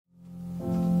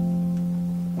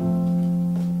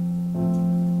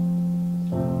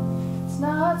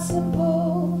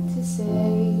simple to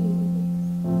say.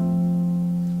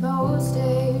 Most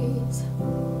days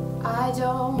I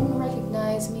don't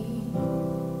recognize me,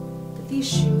 but these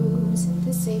shoes,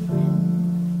 this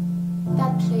apron,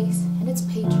 that place and its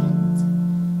patrons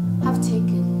have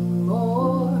taken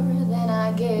more than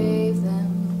I gave them.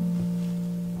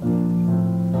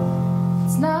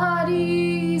 It's not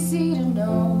easy to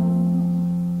know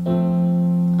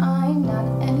I'm not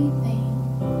anything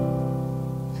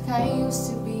like I used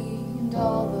to be, and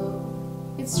although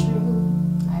it's true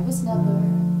I was never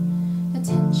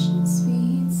attention's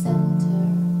sweet center,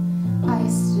 I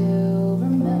still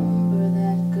remember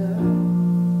that girl.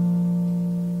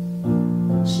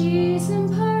 She's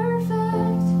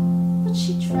imperfect, but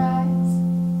she tries.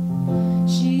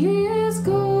 She is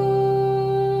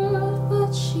good,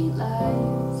 but she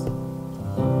lies.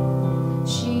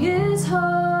 She is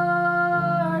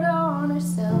hard on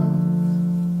herself.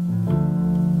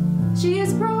 She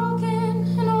is broken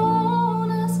and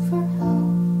won't ask for help.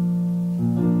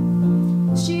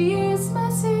 She is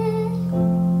messy,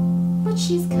 but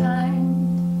she's kind.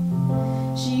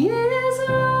 She is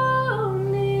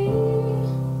lonely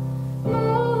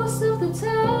most of the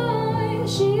time.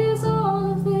 She is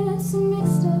all of this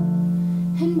mixed up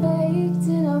and baked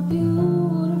in a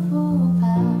beautiful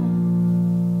pie.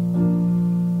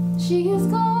 She is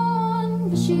gone,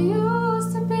 but she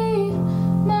used to be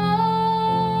mine.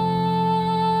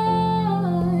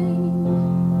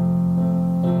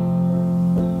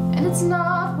 And it's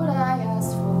not what I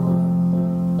asked for.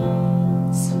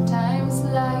 Sometimes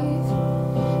life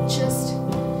just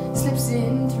slips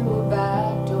in through a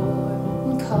back door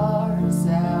and carves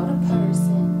out a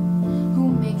person who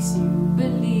makes you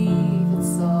believe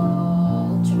it's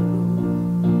all true.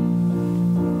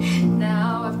 And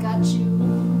now I've got you,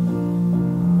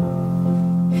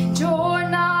 and you're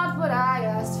not what I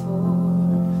asked for.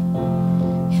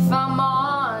 If I'm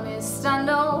honest, I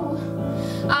know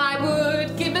I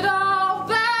would give it all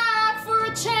back for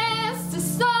a chance to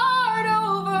start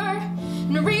over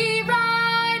and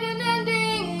rewrite an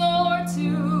ending or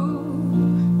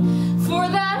two for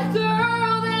that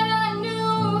girl that I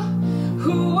knew,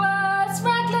 who was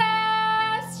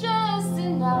reckless just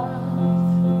enough,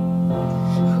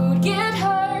 who'd get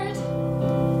hurt,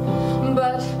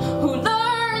 but who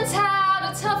learns how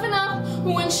to toughen up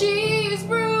when she's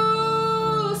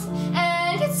bruised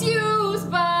and gets used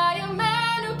by a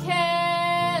man who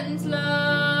can't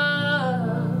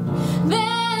love.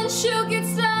 Then she'll get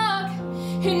stuck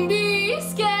and be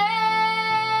scared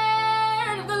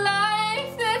of the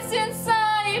life that's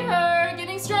inside her,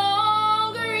 getting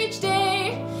stronger each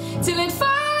day till it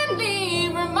finally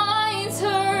reminds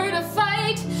her to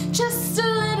fight just a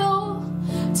little,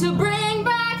 to bring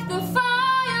back the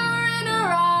fire in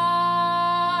her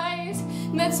eyes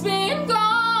that's been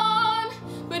gone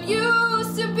but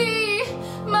used to be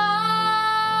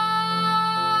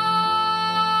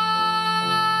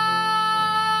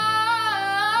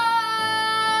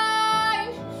mine.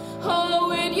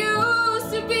 Oh, it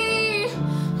used to be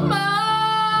mine.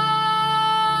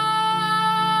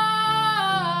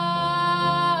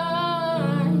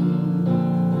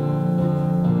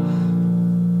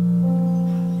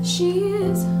 She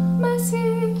is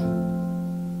messy,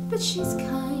 but she's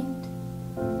kind.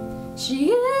 She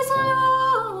is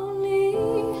lonely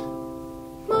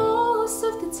most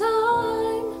of the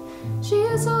time. She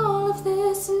is all of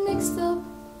this mixed up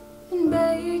and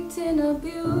baked in a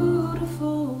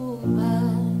beautiful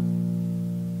pie.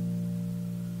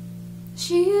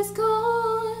 She is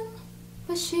gone,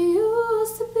 but she